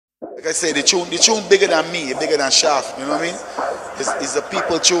Like I say, the tune bigger than me, bigger than Shaft, you know what I mean? It's a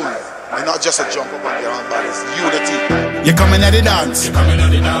people tune. It's not just a jump up and down, but it's unity. You coming at the dance,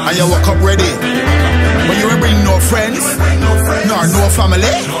 and you walk up ready. But you ain't bring no friends, nor no family.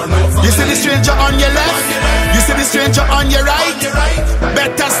 You see the stranger on your left, you see the stranger on your right.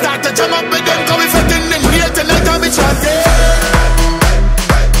 Better start to jump up with them, cause we fitting in here tonight and we chanting.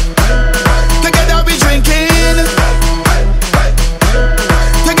 Together we drinking,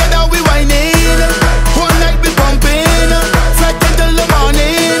 together we whining. One night we pumping, flight until the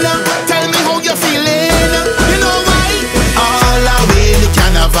morning. Tell me how you feeling, you know why? All away in the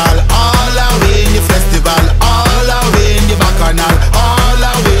carnival, all away in the festival, all away in the bacchanal, all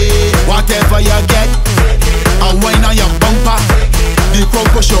away. Whatever you get, a wine on your bumper. The crowd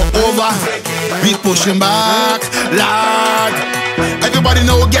push you over, we pushing back, Lord. Everybody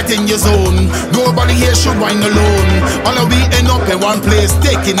know get in your zone. Nobody here should whine alone. All of we end up in one place,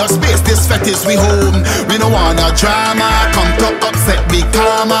 taking up space. This fetish we home. We don't want no drama. Come to upset me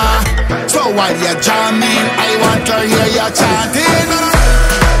karma. So while you're jamming, I want to hear you chanting.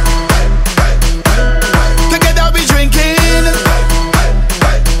 Together we drinking,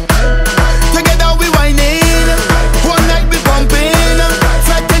 together we whining. One night we pumping,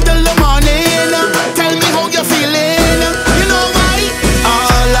 flight until the morning. Tell me how you feeling, you know why?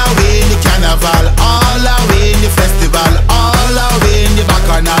 All away in the carnival, all away in the festival, all away in the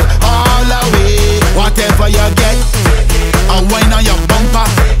bacchanal, all away. Whatever you get, a wine on your bumper.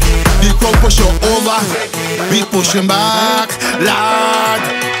 The crowd push you over, we pushing back, Lord.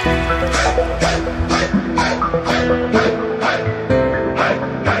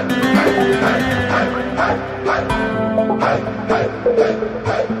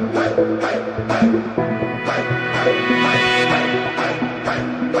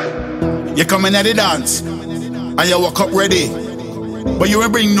 You coming at the dance, and you walk up ready. But you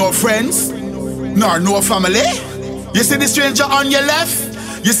ain't bring no friends, nor no family. You see the stranger on your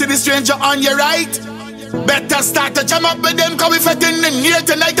left, you see the stranger on your right. Better start to jam up with them, cause we fitting in here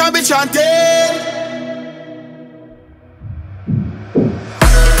tonight and we chanting.